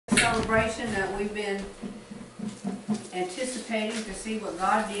celebration that we've been anticipating to see what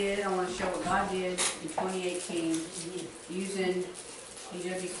God did. I want to show what God did in 2018 using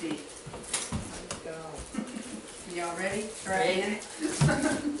EWC. Let's go. Y'all ready? Right in.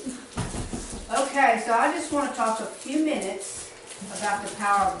 Okay, so I just want to talk a few minutes about the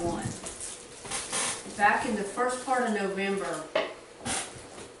power of one. Back in the first part of November,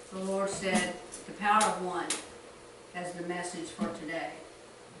 the Lord said, the power of one as the message for today.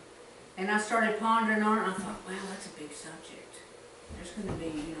 And I started pondering on it, and I thought, wow, that's a big subject. There's going to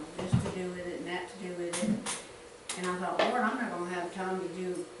be, this to do with it and that to do with it. And I thought, Lord, I'm not going to have time to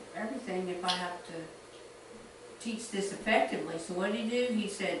do everything if I have to teach this effectively. So what did he do? He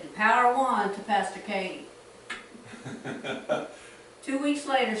said, the power of one to Pastor Katie. 2 weeks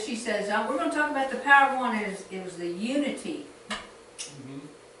later, she says, we're going to talk about the power of one. It was the unity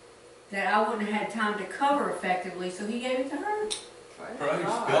that I wouldn't have had time to cover effectively, so he gave it to her. Praise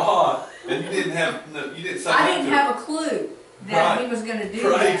God. And you didn't have, you didn't say I didn't have a clue that he was going to do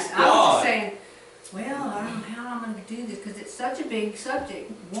that. I was just saying, well, I don't know how I'm going to do this, because it's such a big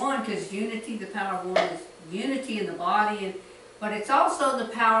subject. One, because unity, the power of one is unity in the body, but it's also the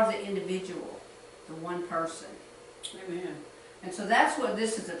power of the individual, the one person. Amen. And so that's what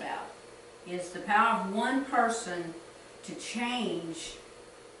this is about, is the power of one person to change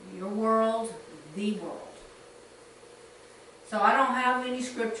your world, the world. So I don't have any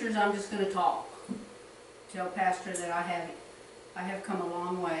scriptures, I'm just going to talk. Tell Pastor that I have come a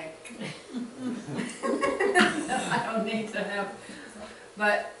long way. I don't need to have,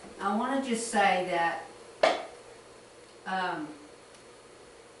 but I want to just say that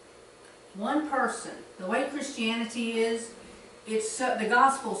one person, the way Christianity is, the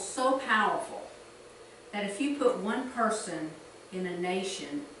gospel's so powerful that if you put one person in a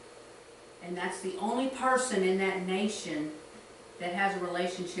nation, and that's the only person in that nation that has a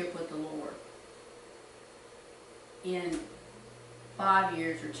relationship with the Lord, in 5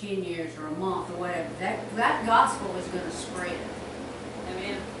 years or 10 years or a month or whatever, that gospel is going to spread.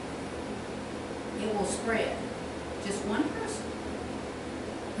 Amen. It will spread. Just one person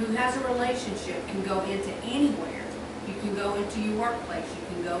who has a relationship can go into anywhere. You can go into your workplace, you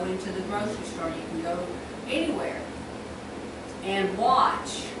can go into the grocery store, you can go anywhere and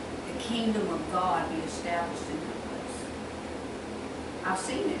watch the kingdom of God be established in that place. I've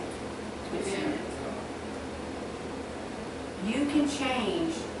seen it. We've seen it. You can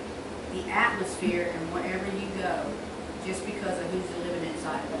change the atmosphere and wherever you go just because of who's living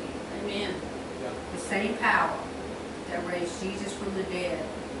inside of you. Amen. The same power that raised Jesus from the dead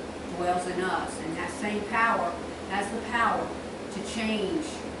dwells in us, and that same power has the power to change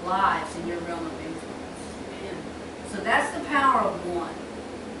lives in your realm of influence. Amen. So that's the power of one.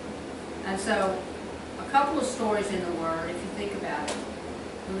 And so, a couple of stories in the Word, if you think about it.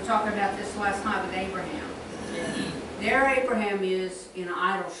 We were talking about this last night with Abraham. There Abraham is in an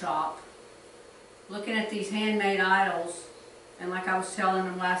idol shop, looking at these handmade idols, and like I was telling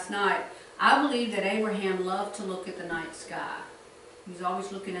him last night, I believe that Abraham loved to look at the night sky. He was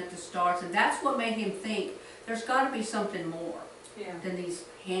always looking at the stars, and that's what made him think there's got to be something more than these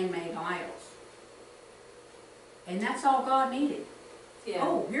handmade idols. And that's all God needed. Yeah.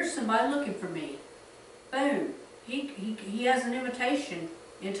 Oh, here's somebody looking for me. Boom. He has an invitation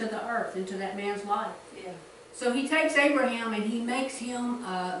into the earth, into that man's life. Yeah. So he takes Abraham and he makes him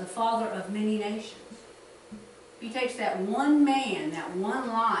the father of many nations. He takes that one man, that one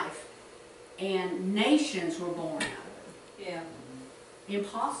life, and nations were born out of it. Yeah.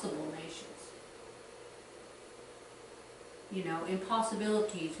 Impossible nations.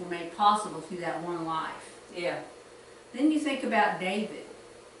 Impossibilities were made possible through that one life. Yeah. Then you think about David.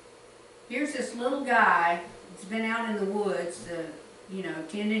 Here's this little guy that's been out in the woods,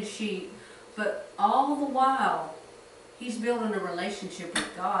 tending sheep, but all the while, he's building a relationship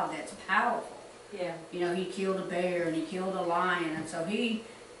with God that's powerful. Yeah. He killed a bear and he killed a lion, and so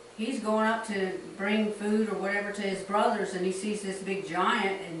he's going up to bring food or whatever to his brothers, and he sees this big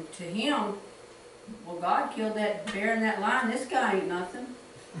giant, and to him, well, God killed that bear and that lion, this guy ain't nothing.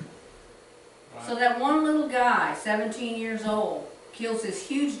 Right. So that one little guy, 17 years old, kills this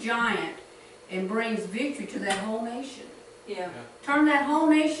huge giant and brings victory to that whole nation. Yeah. Turn that whole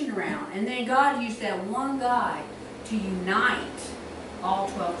nation around, and then God used that one guy to unite all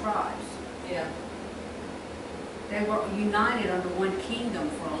 12 tribes. Yeah. They were united under one kingdom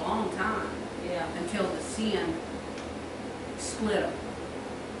for a long time. Yeah. Until the sin split them.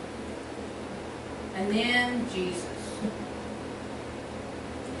 And then Jesus.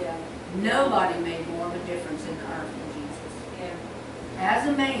 Yeah. Nobody made more of a difference in the earth than Jesus. Yeah. As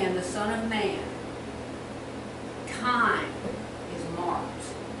a man, the Son of Man, time is marked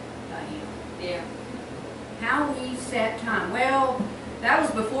how we set time. Well, that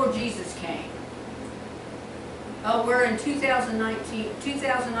was before Jesus came. Oh, we're in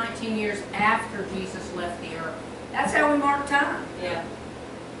 2019 years after Jesus left the earth. That's how we mark time. Yeah.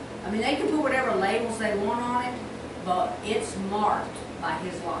 I mean, they can put whatever labels they want on it, but it's marked by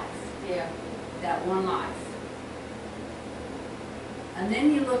his life. Yeah. That one life. And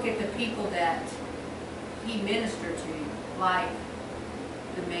then you look at the people that he ministered to, like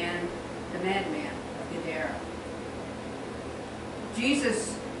the madman of Gadara.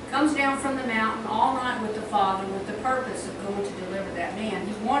 Jesus comes down from the mountain all night with the Father with the purpose of going to deliver that man.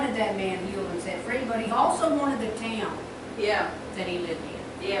 He wanted that man healed and set free, but he also wanted the town Yeah. that he lived in.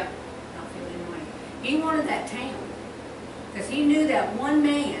 Yeah. Not feeling way. He wanted that town because he knew that one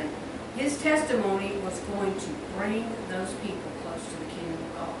man, his testimony was going to bring those people close to the kingdom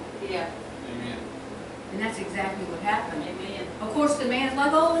of God. Yeah. Amen. And that's exactly what happened. Amen. Of course, the man's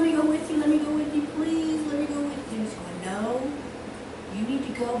like, oh, let me go with you, please, let me go with you. And he's going, no, you need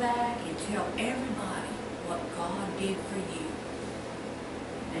to go back and tell everybody what God did for you.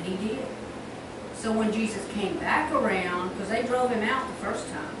 And he did. So when Jesus came back around, because they drove him out the first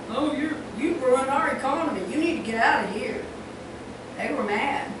time, oh, you ruined our economy, you need to get out of here. They were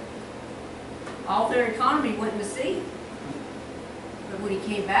mad. All their economy went in the sea. But when he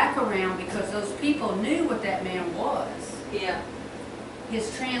came back around, because those people knew what that man was, Yeah.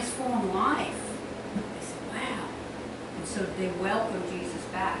 his transformed life, they said, wow. And so they welcomed Jesus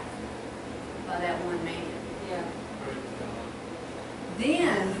back by that one man. Yeah. Praise God.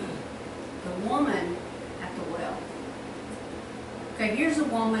 Then, the woman at the well. Okay, here's a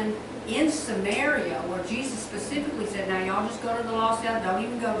woman in Samaria where Jesus specifically said, now y'all just go to the lost house, don't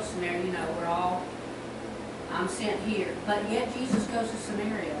even go to Samaria, you know, I'm sent here. But yet Jesus goes to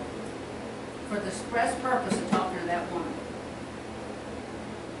Samaria for the express purpose of talking to that woman.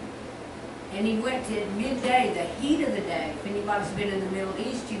 And he went to midday, the heat of the day. If anybody's been in the Middle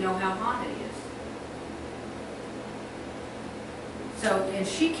East, you know how hot it is. So, and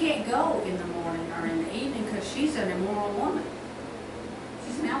she can't go in the morning or in the evening because she's an immoral woman.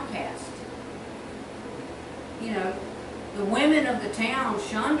 She's an outcast. You know, the women of the town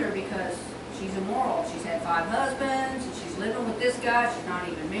shunned her because she's immoral. She's had 5 husbands, and she's living with this guy. She's not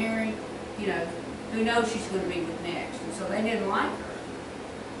even married. You know, who knows she's going to be with next. And so they didn't like her.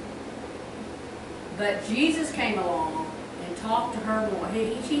 But Jesus came along and talked to her more.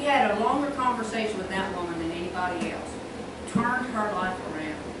 He had a longer conversation with that woman than anybody else. Turned her life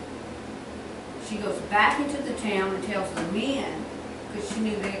around. She goes back into the town and tells the men, because she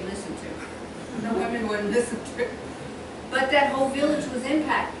knew they'd listen to her. The women wouldn't listen to her. But that whole village was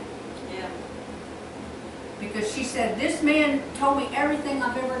impacted. Yeah. Because she said, this man told me everything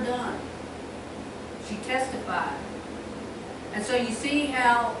I've ever done. She testified. And so you see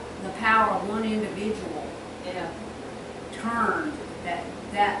how the power of one individual Yeah. turned,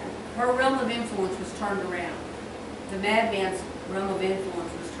 that her realm of influence was turned around. The madman's realm of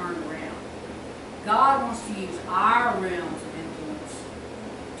influence was turned around. God wants to use our realms of influence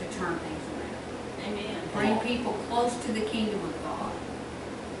to turn things around. Amen. Bring people close to the kingdom of God.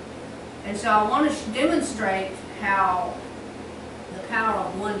 And so I want to demonstrate how the power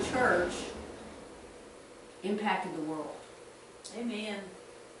of one church impacted the world. Amen.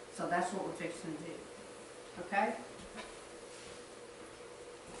 So that's what we're fixing to do. Okay?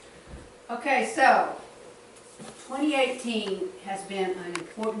 Okay, so 2018 has been an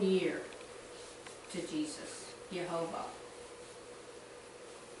important year to Jesus, Jehovah.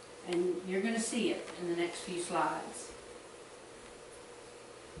 And you're going to see it in the next few slides.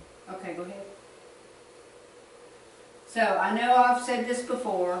 Okay, go ahead. So I know I've said this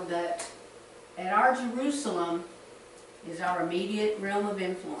before, that at our Jerusalem is our immediate realm of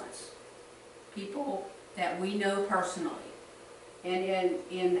influence. People that we know personally. And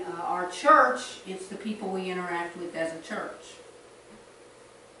in our church, it's the people we interact with as a church.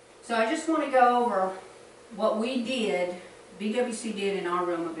 So I just want to go over what we did, BWC did in our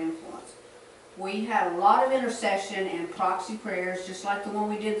realm of influence. We had a lot of intercession and proxy prayers, just like the one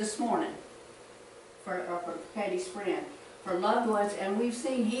we did this morning for Katie's friend, for loved ones, and we've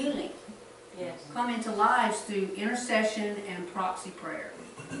seen healing Yes. come into lives through intercession and proxy prayer.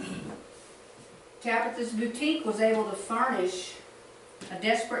 Tabitha's Boutique was able to furnish a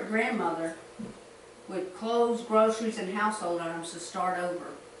desperate grandmother with clothes, groceries, and household items to start over.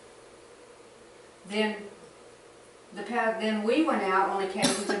 Then we went out on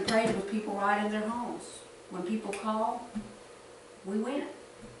occasions and prayed with people right in their homes. When people call, we went.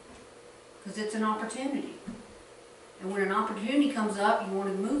 Because it's an opportunity. And when an opportunity comes up, you want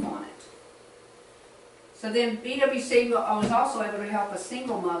to move on it. So then BWC, I was also able to help a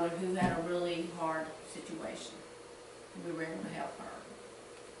single mother who had a really hard situation. We were able to help her.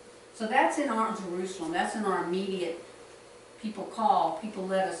 So that's in our Jerusalem. That's in our immediate, people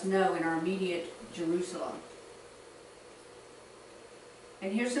let us know in our immediate Jerusalem.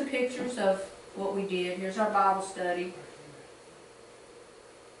 And here's some pictures of what we did. Here's our Bible study.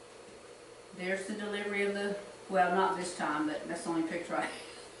 There's the delivery of the, well, not this time, but that's the only picture I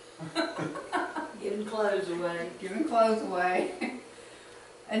Giving clothes away. giving clothes away.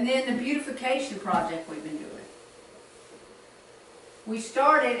 And then the beautification project we've been doing. We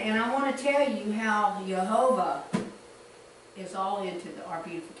started, and I want to tell you how Jehovah is all into our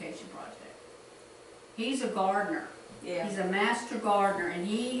beautification project. He's a gardener. Yeah. He's a master gardener, and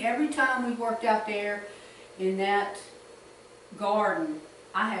every time we worked out there in that garden,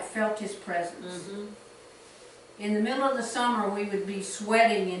 I have felt his presence. Mm-hmm. In the middle of the summer, we would be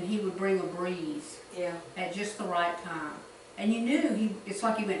sweating, and he would bring a breeze. Yeah. At just the right time. And you knew, it's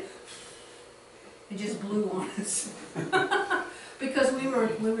like he went, and just blew on us. Because we were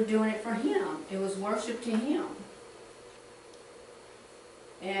doing it for him. It was worship to him.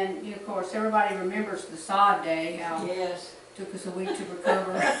 And, of course, everybody remembers the sod day, how Yes. it took us a week to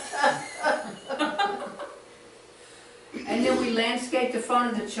recover. And then we landscaped the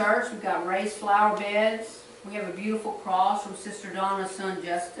front of the church. We've got raised flower beds. We have a beautiful cross from Sister Donna's son,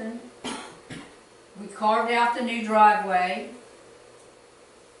 Justin. We carved out the new driveway.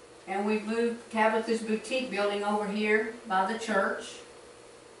 And we moved Tabitha's boutique building over here by the church.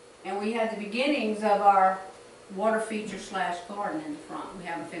 And we had the beginnings of our water feature / garden in the front. We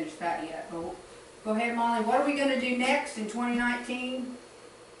haven't finished that yet. But go ahead, Molly. What are we going to do next in 2019?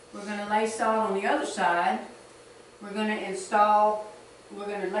 We're going to lay sod on the other side. We're going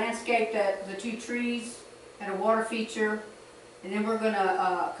to landscape the 2 trees and a water feature. And then we're going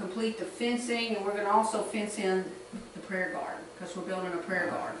to complete the fencing, and we're going to also fence in the prayer garden, because we're building a prayer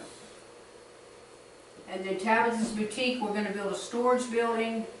garden. And then Tabitha's boutique, we're going to build a storage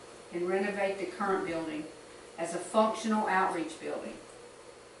building and renovate the current building as a functional outreach building.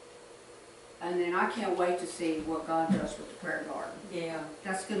 And then I can't wait to see what God does with the prayer garden. Yeah.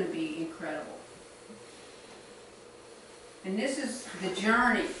 That's going to be incredible. And this is the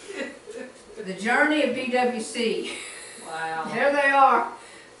journey. The journey of BWC. Wow. There they are.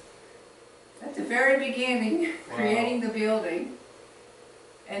 At the very beginning, Wow. creating the building.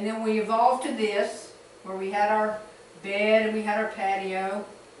 And then we evolved to this, where we had our bed and we had our patio.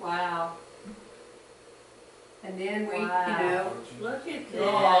 Wow. And then we, Wow. Look at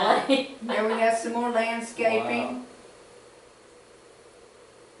Oh. that. there we have some more landscaping. Wow.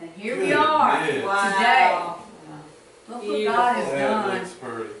 And here we are Goodness. Wow. Look what God has That done looks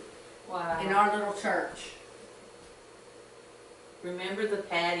pretty. Wow. in our little church. Remember the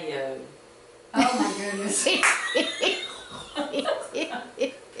patio. Oh my goodness.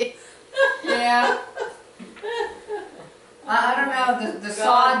 Yeah. I don't know, the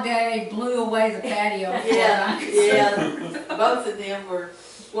sod day blew away the patio. Yeah, yeah. Both of them were,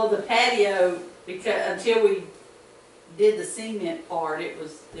 well, the patio, because until we did the cement part, it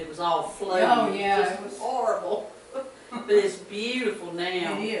was all floating. Oh, yeah, It it was was- horrible. But it's beautiful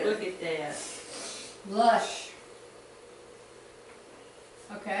now. It is. Look at that. Lush.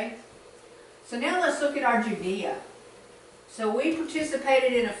 Okay. So now let's look at our Judea. So we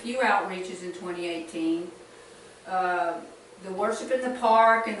participated in a few outreaches in 2018. The worship in the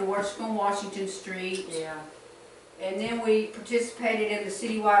park and the worship on Washington Street. Yeah. And then we participated in the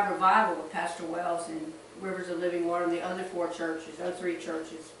citywide revival with Pastor Wells and Rivers of Living Water and the other 4 churches, other 3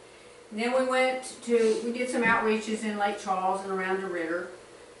 churches. And then we did some outreaches in Lake Charles and around the Ritter.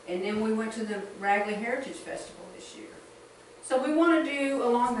 And then we went to the Ragley Heritage Festival this year. So we want to do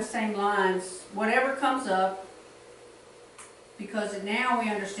along the same lines, whatever comes up, because now we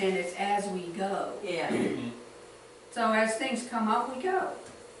understand it's as we go. Yeah. So as things come up, we go.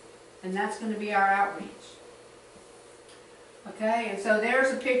 And that's going to be our outreach. Okay, and so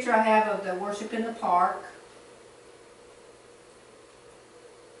there's a picture I have of the worship in the park.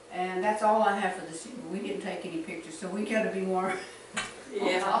 And that's all I have for this year. We didn't take any pictures, so we got to be more on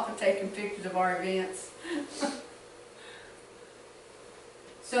Yeah. top of taking pictures of our events.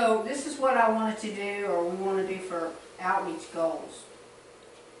 So this is what I wanted to do, or we want to do for outreach goals.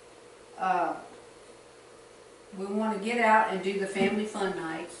 We want to get out and do the family fun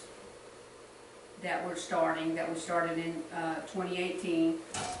nights that we started in 2018.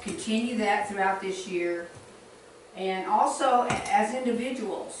 Continue that throughout this year. And also as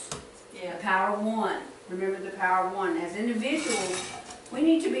individuals, Yeah. the power of one. Remember the power of one. As individuals, we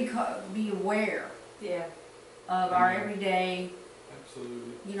need to be aware Yeah. of our everyday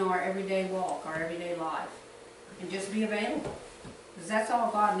Absolutely. you know, our everyday walk, our everyday life, and just be available. Because that's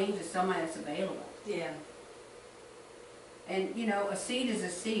all God needs, is somebody that's available. Yeah. And, you know, a seed is a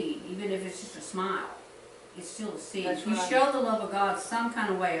seed, even if it's just a smile. It's still a seed. That's If you right. show the love of God some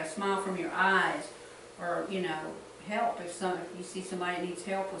kind of way, a smile from your eyes, or, you know, help if you see somebody that needs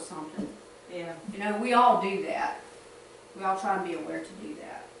help with something. Yeah. You know, we all do that. We all try and be aware to do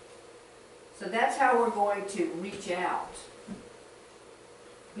that. So that's how we're going to reach out.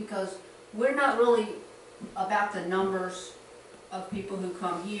 Because we're not really about the numbers of people who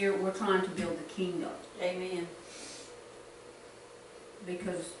come here. We're trying to build the kingdom. Amen.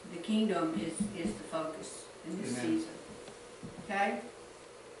 Because the kingdom is the focus in this Amen. season. Okay?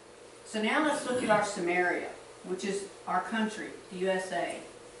 So now let's look at our Samaria, which is our country, the USA.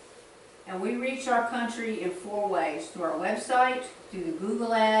 And we reach our country in 4 ways: through our website, through the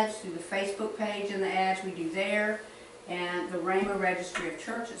Google ads, through the Facebook page and the ads we do there, and the Rhema Registry of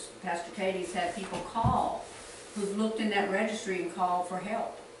Churches. Pastor Katie's had people call who've looked in that registry and called for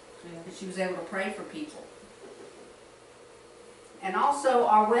help. Yeah. And she was able to pray for people. And also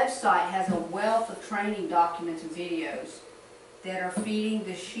our website has a wealth of training documents and videos that are feeding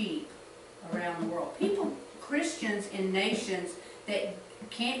the sheep around the world. People, Christians in nations that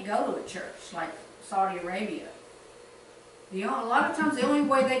can't go to a church, like Saudi Arabia. A lot of times the only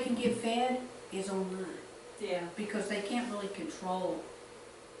way they can get fed is online, Yeah. because they can't really control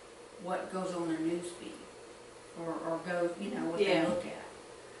what goes on their news feed or goes, you know, what Yeah. they look at.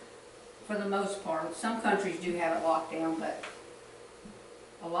 For the most part, some countries do have it locked down, but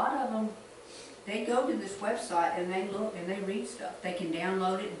a lot of them, they go to this website and they look and they read stuff. They can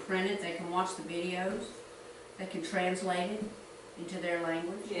download it and print it. They can watch the videos. They can translate it into their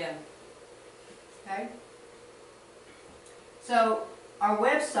language. Yeah. Okay? So our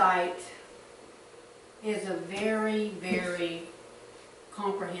website is a very, very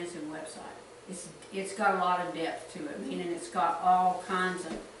comprehensive website. It's got a lot of depth to it, meaning it's got all kinds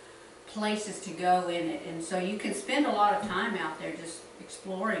of places to go in it. And so you can spend a lot of time out there just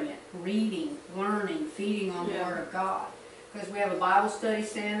exploring it, reading, learning, feeding on the Yeah. Word of God. Because we have a Bible study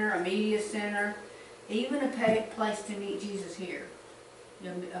center, a media center, even a place to meet Jesus here.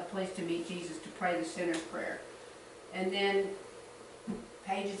 You know, a place to meet Jesus, to pray the sinner's prayer. And then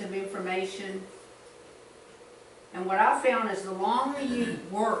pages of information. And what I found is the longer you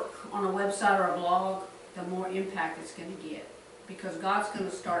work on a website or a blog, the more impact it's going to get. Because God's going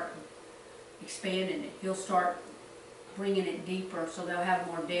to start expanding it. He'll start bringing it deeper, so they'll have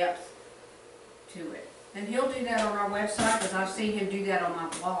more depth to it. And He'll do that on our website, because I've seen Him do that on my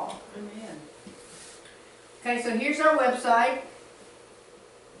blog. Amen. Okay, so here's our website.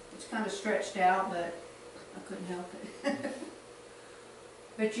 It's kind of stretched out, but I couldn't help it.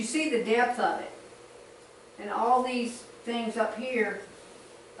 But you see the depth of it. And all these things up here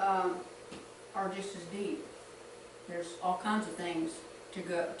are just as deep. There's all kinds of things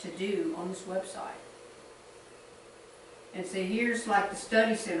to do on this website. And so here's like the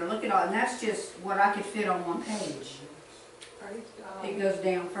study center. Look at all, and that's just what I could fit on one page. Praise God. It goes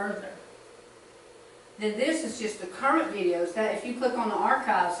down further. Then this is just the current videos. That if you click on the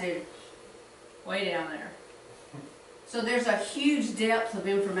archives, it's way down there. So there's a huge depth of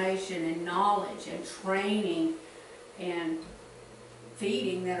information and knowledge and training and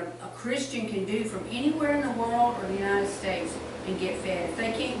feeding that a Christian can do from anywhere in the world or the United States and get fed. If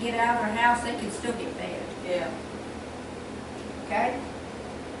they can't get out of their house, they can still get fed. Yeah. Okay?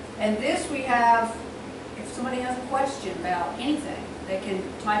 And this we have, if somebody has a question about anything, they can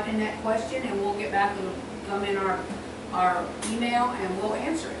type in that question and we'll get back, it'll come in our email and we'll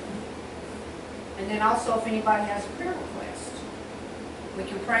answer it. And then also if anybody has a prayer request, we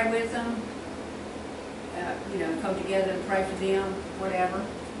can pray with them, you know, come together and pray for them, whatever.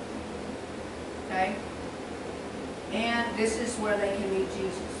 Okay? And this is where they can meet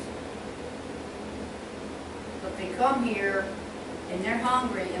Jesus. So if they come here and they're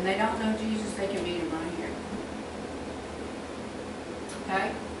hungry and they don't know Jesus, they can meet Him right here.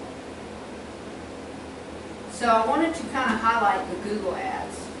 Okay? So I wanted to kind of highlight the Google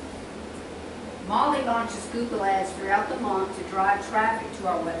ads. Molly launches Google ads throughout the month to drive traffic to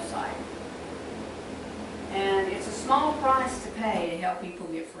our website. And it's a small price to pay to help people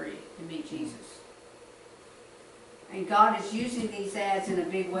get free and meet Jesus. And God is using these ads in a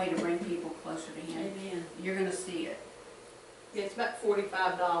big way to bring people closer to Him. Amen. You're going to see it. Yeah, it's about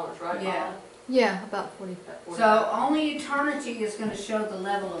 $45, right, Yeah. Mom? Yeah, about 40. About 45. So only eternity is going to show the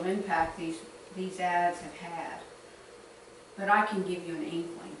level of impact these ads have had. But I can give you an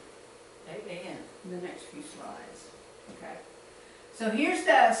inkling Amen. in the next few slides. Okay. So here's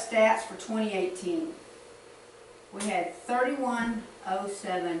the stats for 2018. We had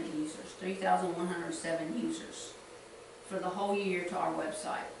 3,107 users, 3,107 users for the whole year to our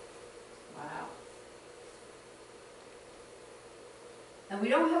website. Wow. And we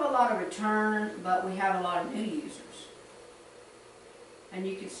don't have a lot of return, but we have a lot of new users. And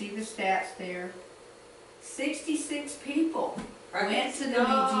you can see the stats there. 66 people went to the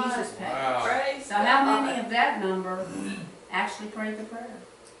Meet Jesus page. Wow. Praise So how God. many of that number actually prayed the prayer?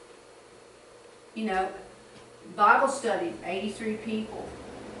 You know, Bible study, 83 people.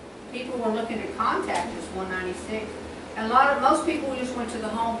 People were looking to contact us, 196. And most people just went to the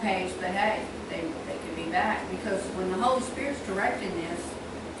home page, but hey, they could be back, because when the Holy Spirit's directing this,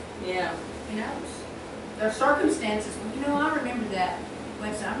 Yeah. He knows. There are circumstances, you know, I remember that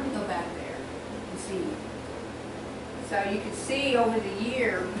website. I'm going to go back there and see. So you can see over the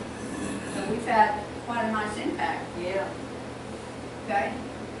year that we've had quite a nice impact. Yeah. Okay?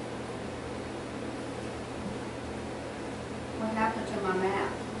 What happened to my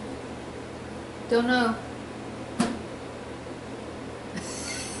map? Don't know.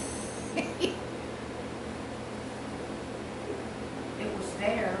 It was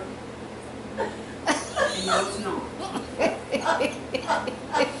there. And no, it's not.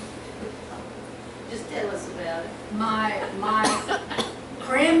 Just tell us about it. My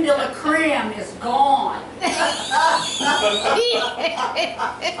creme de la creme is gone.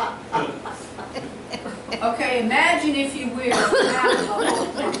 Okay, imagine if you will.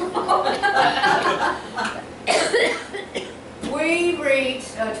 We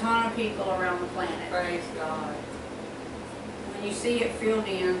reached a ton of people around the planet. Praise God. When you see it filled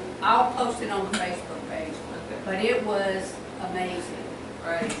in, I'll post it on the Facebook page. Okay. But it was amazing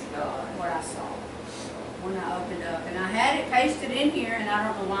Praise God. what I saw when I opened up. And I had it pasted in here, and I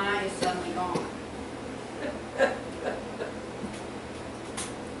don't know why it's suddenly gone.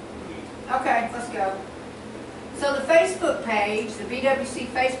 Okay, let's go. So the Facebook page, the BWC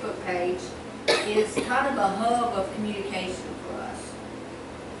Facebook page, is kind of a hub of communication for us.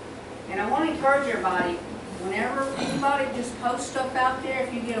 And I want to encourage everybody, whenever anybody just posts stuff out there,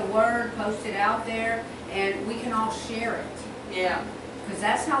 if you get a word, post it out there, and we can all share it. Yeah. Because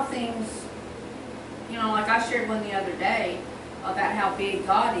that's how things, you know, like I shared one the other day about how big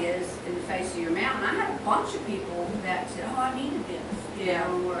God is in the face of your mountain. I had a bunch of people that said, oh, I needed this. You Yeah.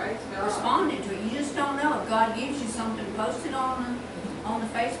 know, and were Praise God. responding to it. You just don't know. If God gives you something, post it on the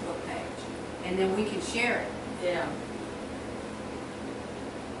Facebook page, and then we can share it. Yeah.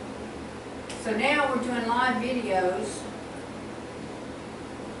 So now we're doing live videos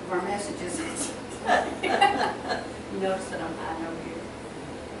of our messages. You notice that I'm hiding over here.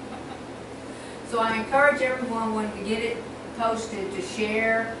 So I encourage everyone, when we get it posted, to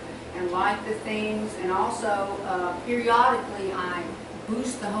share and like the things, and also periodically I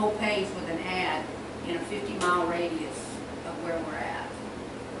boost the whole page with an ad in a 50-mile radius of where we're at,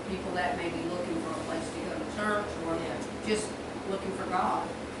 for people that may be looking for a place to go to church, or just looking for God.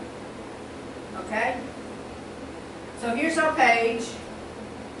 Okay? So here's our page,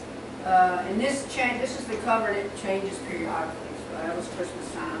 and this is the cover, and it changes periodically, so that was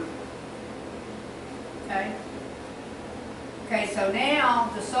Christmas time. Okay? Okay, so now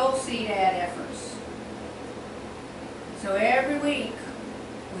the soul seed ad efforts. So every week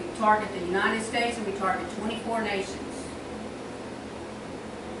we target the United States, and we target 24 nations.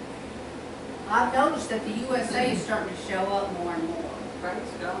 I've noticed that the USA is starting to show up more and more.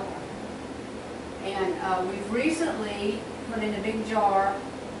 Praise God. And we've recently put in a big jar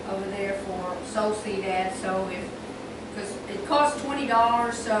over there for soul seed ads. So because it costs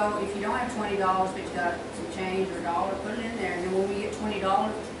 $20, so if you don't have $20 but you got some change or a dollar, put it in there. And then when we get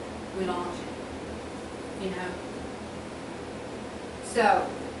 $20, we launch it. You know. So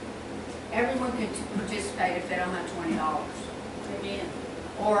everyone can participate if they don't have $20. Amen.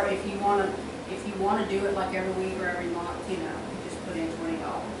 Or if you want to do it like every week or every month, you know, just put in $20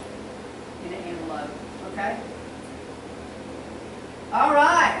 in an envelope. Okay? All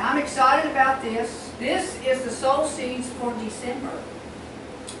right, I'm excited about this. This is the soul seeds for December.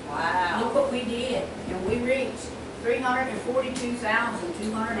 Wow. Look what we did, and we reached 342,260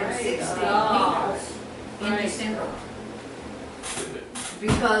 people in Praise December God.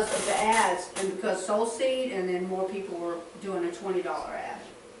 because of the ads, and because soul seed, and then more people were doing a $20 ad.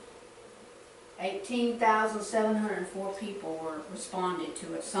 18,704 people were responded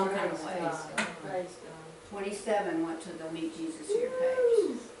to it some kind of Praise ways. God. Praise God. 27 went to the Meet Jesus Here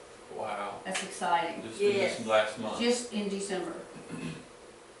page. Wow. That's exciting. Just Yes. this last month. Just in December.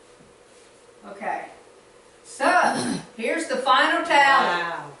 Okay. So, here's the final tally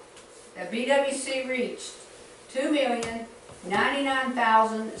Wow. that BWC reached.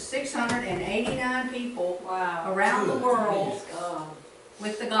 99,689 people Wow. around the world Praise God.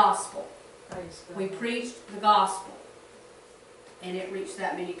 with the gospel. Praise God. We preached the gospel, and it reached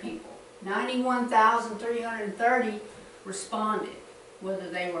that many people. 91,330 responded. Whether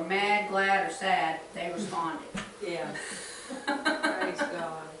they were mad, glad, or sad, they responded. Yeah. Praise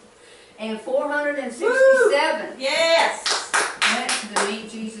God. And 467 Yes. went to the Meet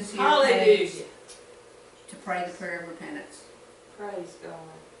Jesus Here page Hallelujah. to pray the prayer of repentance. Praise God.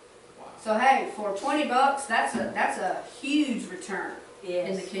 Wow. So hey, for $20, that's a huge return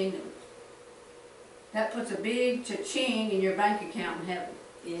in the Yes. kingdom. That puts a big cha-ching in your bank account in heaven.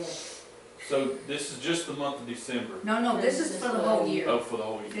 Yes. So this is just the month of December? No, this is for the whole year. Oh, for the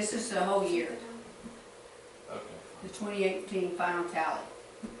whole year? This is the whole year, Okay. the 2018 final tally.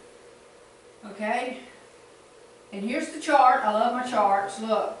 Okay? And here's the chart. I love my charts.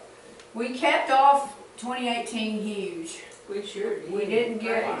 Look, we kept off 2018 huge. We sure did. We didn't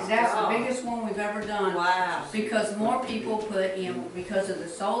get, Praise that's the God. biggest one we've ever done. Wow. Because more people put in, because of the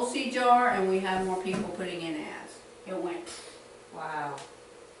soul seed jar, and we had more people putting in ads. It went, Wow.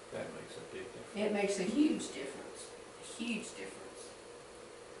 That makes a big difference. it makes a huge difference. A huge difference.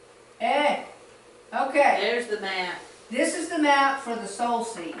 Hey, okay. There's the map. This is the map for the soul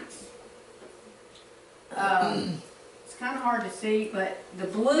seeds. It's kind of hard to see, but the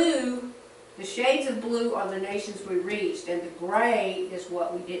blue, the shades of blue are the nations we reached, and the gray is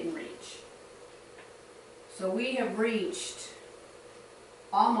what we didn't reach. So we have reached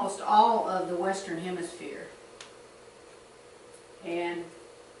almost all of the Western Hemisphere. And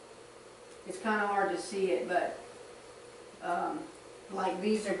it's kind of hard to see it, but like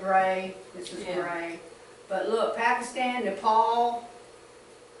these are gray, this is Yeah. gray. But look, Pakistan, Nepal,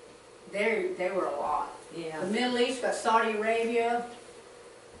 they were a lot. Yeah. The Middle East, got Saudi Arabia,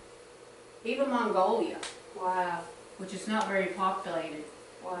 even Mongolia, Wow. which is not very populated.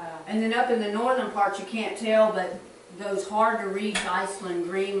 Wow. And then up in the northern parts, you can't tell, but those hard to reach, Iceland,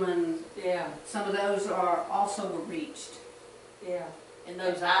 Greenland, Yeah. some of those are also were reached. Yeah. And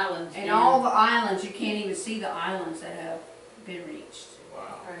those islands. And yeah. all the islands, you can't even see the islands that have been reached.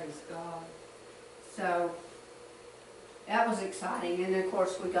 Wow. Praise God. So that was exciting. And of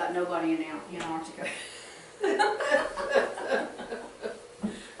course, we got nobody in Antarctica.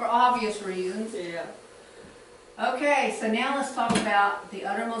 For obvious reasons. Yeah. Okay, so now let's talk about the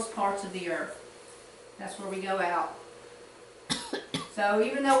uttermost parts of the earth. That's where we go out. So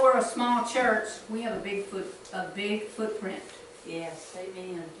even though we're a small church, we have a big footprint Yes.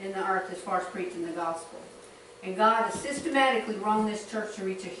 Amen. in the earth as far as preaching the gospel. And God has systematically grown this church to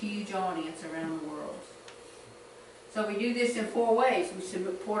reach a huge audience around the world. So we do this in 4 ways. We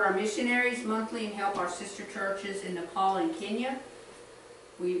support our missionaries monthly and help our sister churches in Nepal and Kenya.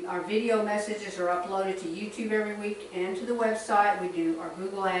 Our video messages are uploaded to YouTube every week and to the website. We do our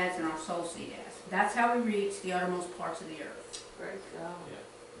Google ads and our Soul Seed ads. That's how we reach the uttermost parts of the earth. Praise God.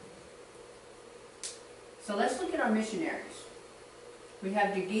 So let's look at our missionaries. We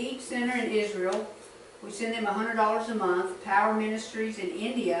have the Geek Center in Israel. We send them $100 a month. Power Ministries in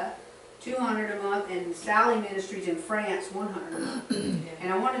India, $200 a month, and Sally Ministries in France, $100 a month. Yeah.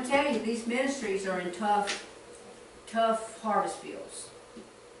 And I want to tell you, these ministries are in tough harvest fields.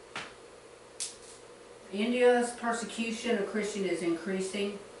 India's persecution of Christians is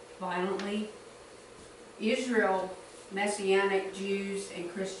increasing violently. Israel, Messianic Jews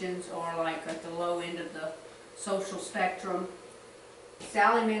and Christians are like at the low end of the social spectrum.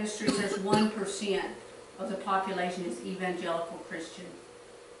 Sally Ministries, there's 1% of the population is evangelical Christian.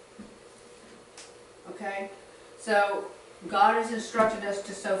 Okay? So God has instructed us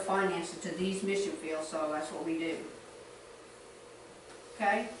to sow finances to these mission fields, so that's what we do.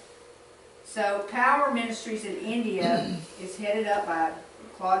 Okay? So Power Ministries in India is headed up by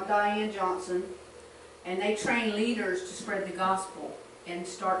Claude Diane Johnson, and they train leaders to spread the gospel and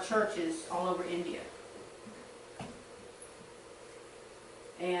start churches all over India.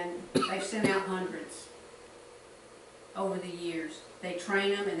 And they've sent out hundreds over the years. They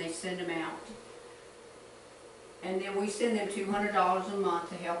train them and they send them out. And then we send them $200 a month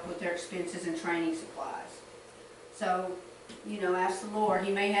to help with their expenses and training supplies. So, you know, ask the Lord.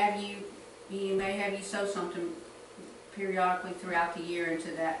 He may have you sow something periodically throughout the year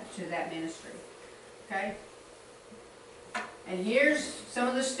into that ministry. Okay? And here's some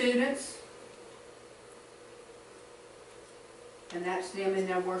of the students. And that's them in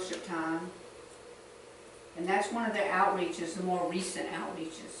their worship time. And that's one of their outreaches, the more recent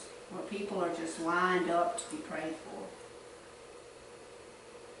outreaches, where people are just lined up to be prayed for.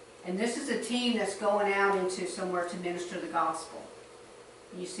 And this is a team that's going out into somewhere to minister the gospel.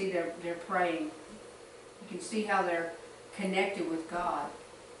 You see they're praying. You can see how they're connected with God,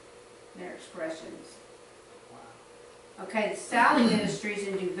 their expressions. Okay, the Sally Ministries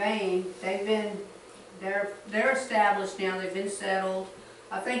in Duvain, they're established now, they've been settled.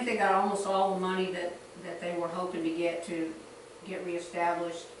 I think they got almost all the money that they were hoping to get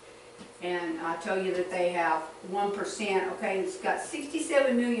reestablished. And I tell you that they have 1%, okay, it's got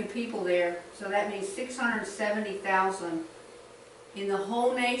 67 million people there, so that means 670,000 in the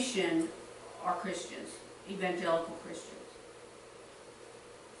whole nation are Christians, evangelical Christians.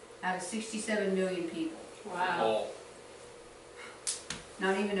 Out of 67 million people. Wow.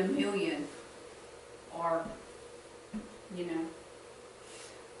 Not even a million are, you know.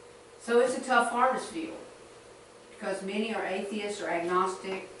 So it's a tough harvest field because many are atheists or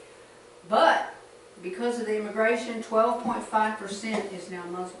agnostic. But because of the immigration, 12.5% is now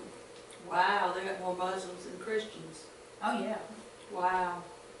Muslim. Wow, they got more Muslims than Christians. Oh yeah. Wow.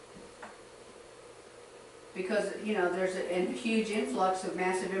 Because, you know, there's a huge influx of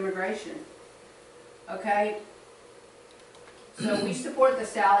massive immigration. Okay? So we support the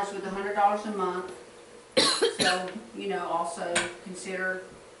Sallies with $100 a month. So, you know, also consider,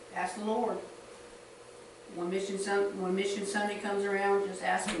 ask the Lord. When Mission Sunday comes around, just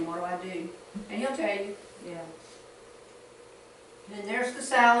ask him, what do I do? And he'll tell you. Yeah. And there's the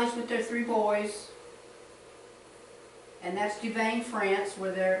Sallies with their 3 boys. And that's Duvain, France,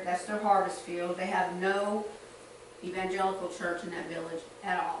 where that's their harvest field. They have no evangelical church in that village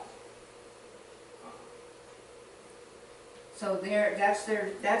at all. So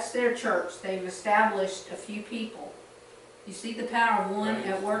that's their church. They've established a few people. You see the power of one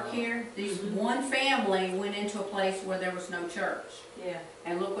at work here? These one family went into a place where there was no church. Yeah.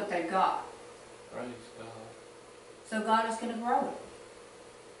 And look what they got. Praise God. So God is going to grow it.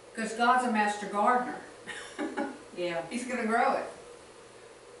 Because God's a master gardener. Yeah. He's going to grow it.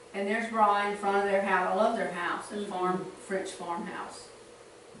 And there's Brian in front of their house. I love their house, a French farmhouse.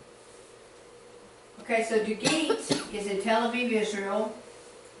 Okay, so Dugit is in Tel Aviv, Israel.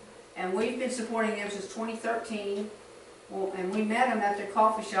 And we've been supporting them since 2013. Well, and we met them at their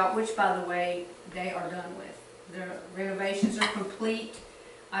coffee shop, which, by the way, they are done with. Their renovations are complete.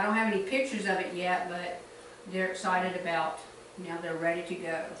 I don't have any pictures of it yet, but they're excited about, now they're ready to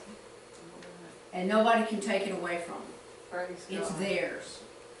go. And nobody can take it away from them. Praise It's God. theirs.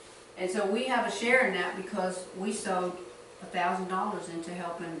 And so we have a share in that because we sewed $1,000 into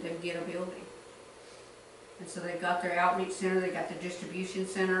helping them get a building. And so they've got their outreach center, they got their distribution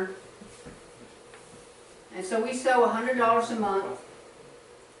center. And so we sew $100 a month.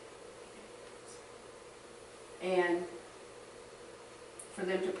 And for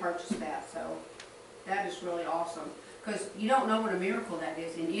them to purchase that. So that is really awesome. Because you don't know what a miracle that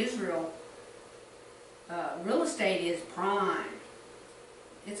is. In Israel, real estate is prime.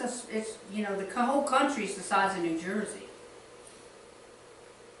 It's you know, the whole country is the size of New Jersey.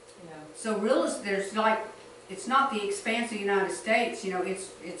 Yeah. So there's like, it's not the expanse of the United States, you know,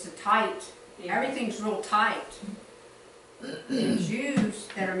 it's a tight, Yeah. everything's real tight. And Jews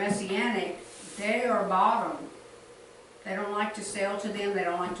that are Messianic, they are bottom. They don't like to sell to them, they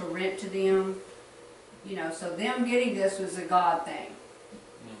don't like to rent to them. You know, so them getting this was a God thing.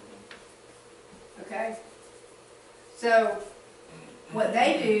 Okay? So, what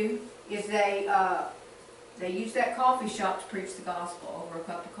they do is they use that coffee shop to preach the gospel. Over a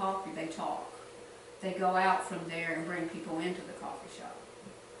cup of coffee, they talk. They go out from there and bring people into the coffee shop.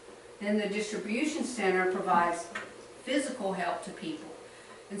 Then the distribution center provides physical help to people.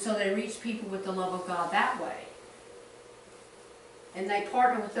 And so they reach people with the love of God that way. And they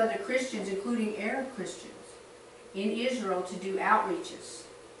partner with other Christians, including Arab Christians, in Israel to do outreaches.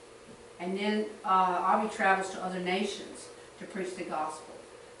 And then Avi travels to other nations to preach the gospel.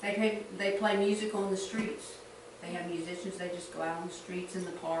 They play music on the streets. They have musicians, they just go out on the streets and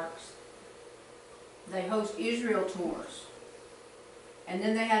the parks. They host Israel tours. And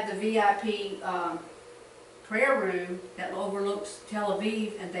then they have the VIP prayer room that overlooks Tel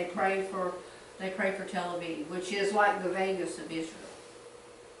Aviv, and they pray for Tel Aviv, which is like the Vegas of Israel.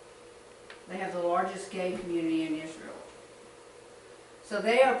 They have the largest gay community in Israel. So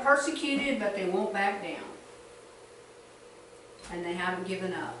they are persecuted, but they won't back down. And they haven't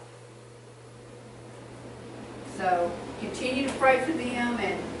given up. So continue to pray for them,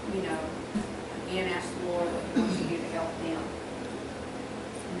 and, you know, again, ask the Lord what He wants you to help them.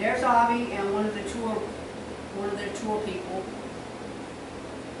 And there's Avi and one of their tour people.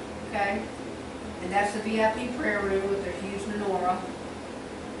 Okay? And that's the VIP prayer room with their huge menorah.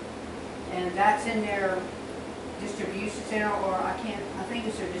 And that's in their distribution center, or I think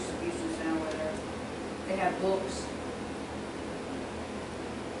it's their distribution center where they have books.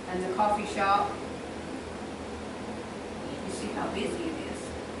 And the coffee shop. see how busy it is.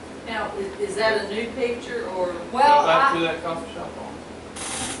 Now, is that a new picture or? Well, Go back to I, that coffee shop on.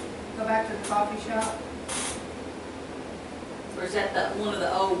 go back to the coffee shop. Or is that one of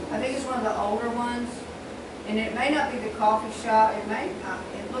the old I ones? think it's one of the older ones. And it may not be the coffee shop,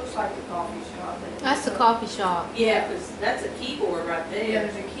 it looks like the coffee shop. But That's the coffee shop. Yeah, because that's a keyboard right Yeah, there.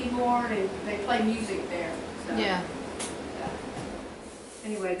 there's a keyboard and they play music there, so. Yeah. Yeah.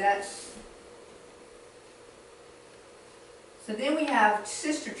 Anyway, that's. So then we have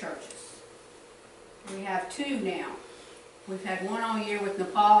sister churches. We have two now. We've had one all year with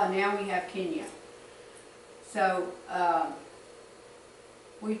Nepal and now we have Kenya. So,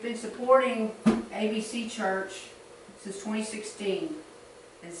 we've been supporting ABC Church since 2016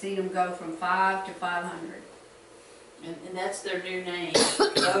 and seen them go from 5 to 500. And that's their new name.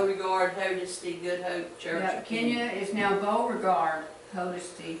 Beauregard Hodesty Good Hope Church. Yeah, of Kenya is now Beauregard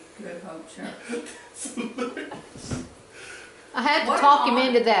Hodesty Good Hope Church. I had to What talk him on-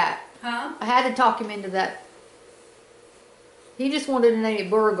 into that. Huh? I had to talk him into that. He just wanted to name it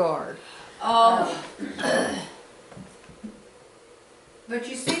Beauregard. Oh. But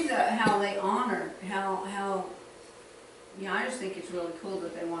you see how they honor, I just think it's really cool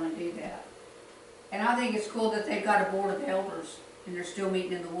that they want to do that. And I think it's cool that they've got a board of elders and they're still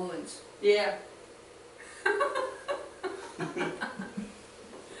meeting in the woods. Yeah.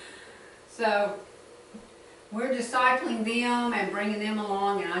 So, we're discipling them and bringing them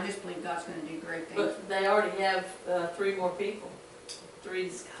along, and I just believe God's going to do great things. But they already have 3 more people. Three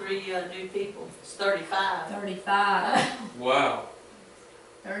new people. It's 35. 35. Wow.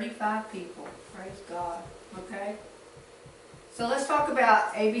 35 people. Praise God. Okay? So let's talk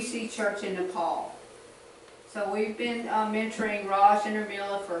about ABC Church in Nepal. So we've been mentoring Raj and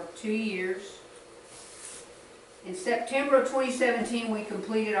Urmila for 2 years. In September of 2017, we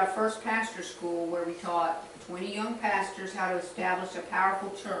completed our first pastor school where we taught 20 young pastors how to establish a powerful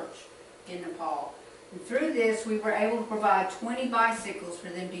church in Nepal. And through this, we were able to provide 20 bicycles for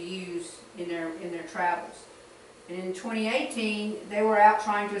them to use in their travels. And in 2018, they were out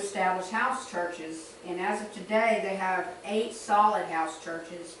trying to establish house churches. And as of today, they have 8 solid house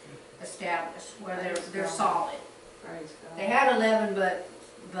churches established, where they're solid. Praise God. They had 11, but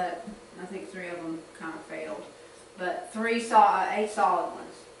I think 3 of them kind of failed. But 8 solid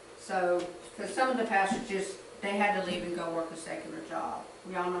ones. So, because some of the pastors they had to leave and go work a secular job.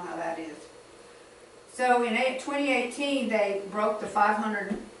 We all know how that is. So in 2018, they broke the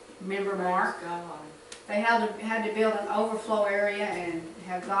 500 member mark. Praise God. They had to build an overflow area and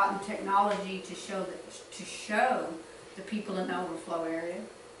have gotten technology to show the people in the overflow area.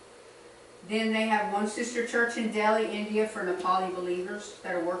 Then they have one sister church in Delhi, India for Nepali believers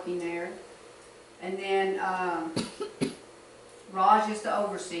that are working there. And then Raj is the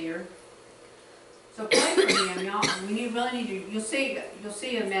overseer. So pray for him, y'all. We really need to. You'll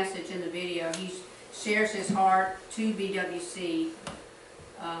see a message in the video. He shares his heart to BWC,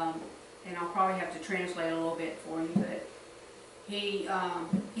 and I'll probably have to translate a little bit for you. But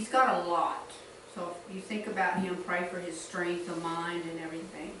he's got a lot. So if you think about him, pray for his strength of mind and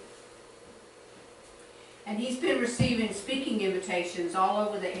everything. And he's been receiving speaking invitations all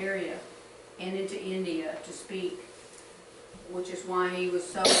over the area and into India to speak, which is why he was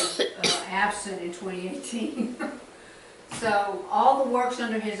so absent in 2018. So all the works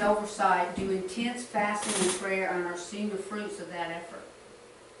under his oversight do intense fasting and prayer and are seeing the fruits of that effort.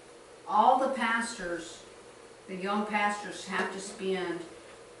 All the pastors, the young pastors, have to spend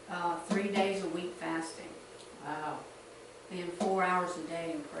 3 days a week fasting. Wow. And 4 hours a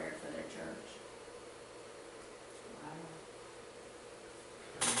day in prayer for their church. Wow.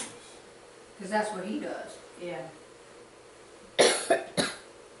 Because that's what he does. Yeah.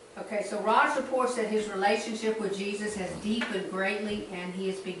 Okay, so Raj reports that his relationship with Jesus has deepened greatly and he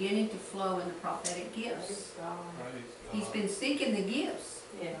is beginning to flow in the prophetic gifts. Praise God. Praise He's God. been seeking the gifts.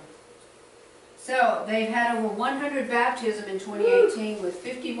 Yeah. So they've had over 100 baptisms in 2018 with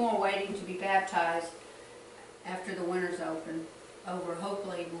 50 more waiting to be baptized after the winter's over.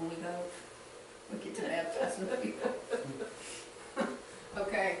 Hopefully when we go, we get to baptize some people.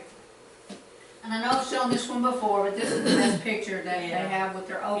 Okay. And I know I've shown this one before, but this is the best picture that they have with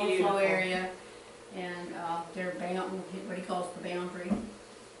their overflow Beautiful. area and their what he calls the boundary.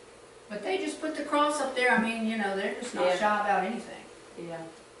 But they just put the cross up there. I mean, you know, they're just not Yeah. shy about anything. Yeah.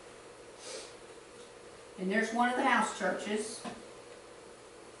 And there's one of the house churches.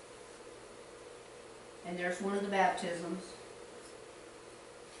 And there's one of the baptisms.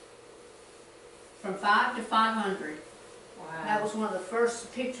 From 5 to 500. Wow. That was one of the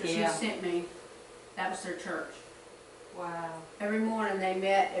first pictures he Yeah. sent me. That was their church. Wow. Every morning they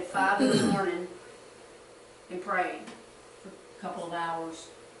met at 5 in the morning and prayed a couple of hours.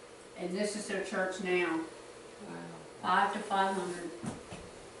 And this is their church now, Wow. 5 to 500.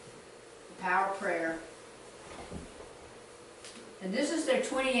 The power of prayer. And this is their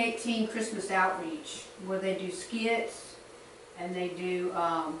 2018 Christmas outreach, where they do skits, and they do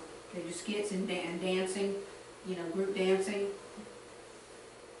skits and dancing, you know, group dancing.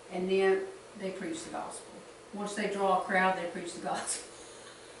 And then they preach the gospel. Once they draw a crowd, they preach the gospel.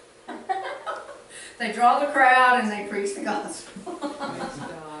 They draw the crowd and they preach the gospel. Praise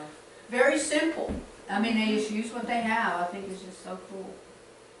God. Very simple. I mean, they just use what they have. I think it's just so cool.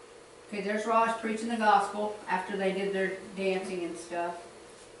 Okay, there's Ross preaching the gospel after they did their dancing and stuff.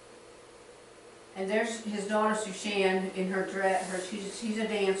 And there's his daughter Sushan in her dress. She's a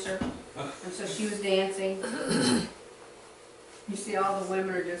dancer, and so she was dancing. You see all the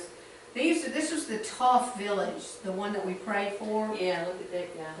women are just. This was the Tough Village, the one that we prayed for. Yeah, look at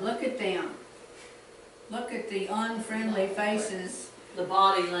that guy. Look at them. Look at the unfriendly faces. The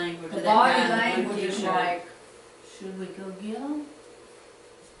body language. The of that body guy in the blue language is t-shirt. like, should we go get them?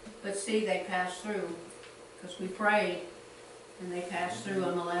 But see, they passed through, because we prayed, and they passed through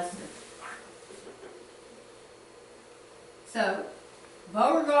unmolested. So,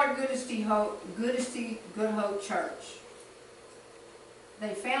 Beauregard Good Hope Church.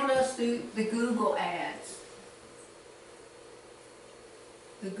 They found us through the Google ads.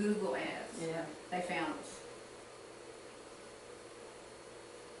 The Google ads. Yeah. They found us.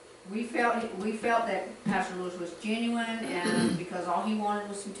 We felt that Pastor Lewis was genuine, and because all he wanted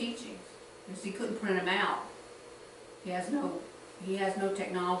was some teachings, because he couldn't print them out. He has no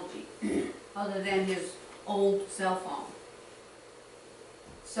technology other than his old cell phone.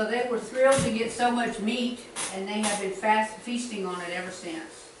 So they were thrilled to get so much meat, and they have been feasting on it ever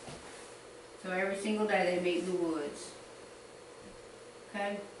since. So every single day they meet in the woods.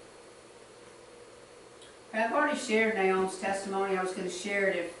 Okay? I've already shared Naomi's testimony. I was going to share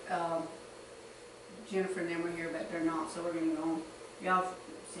it if Jennifer and them were here, but they're not, so we're going to go on. Y'all have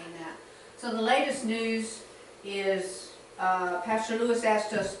seen that. So the latest news is Pastor Lewis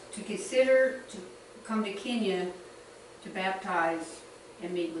asked us to consider to come to Kenya to baptize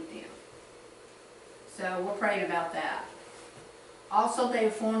and meet with them. So we're praying about that. Also, they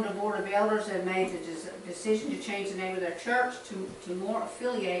have formed a board of elders and made the decision to change the name of their church to more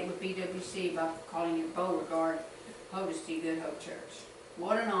affiliate with BWC by calling it Beauregard Hotesty Good Hope Church.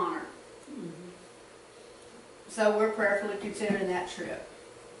 What an honor. Mm-hmm. So we're prayerfully considering that trip.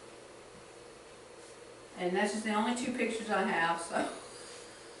 And this is the only 2 pictures I have, so.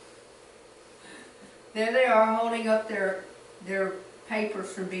 There they are holding up their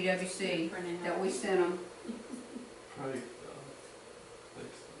papers from BWC that we sent them. Praise God.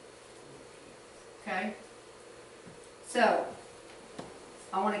 Okay? So,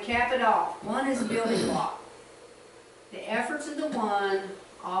 I want to cap it off. One is a building block. The efforts of the one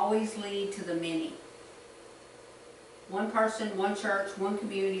always lead to the many. One person, one church, one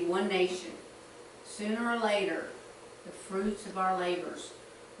community, one nation. Sooner or later, the fruits of our labors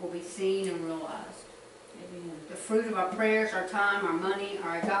will be seen and realized. Amen. The fruit of our prayers, our time, our money,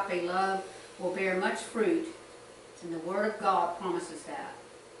 our agape love will bear much fruit, and the Word of God promises that.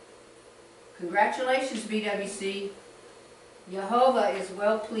 Congratulations, BWC. Jehovah is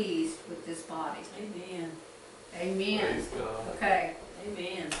well pleased with this body. Amen. Amen. Praise God. Okay.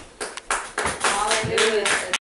 Amen. Hallelujah.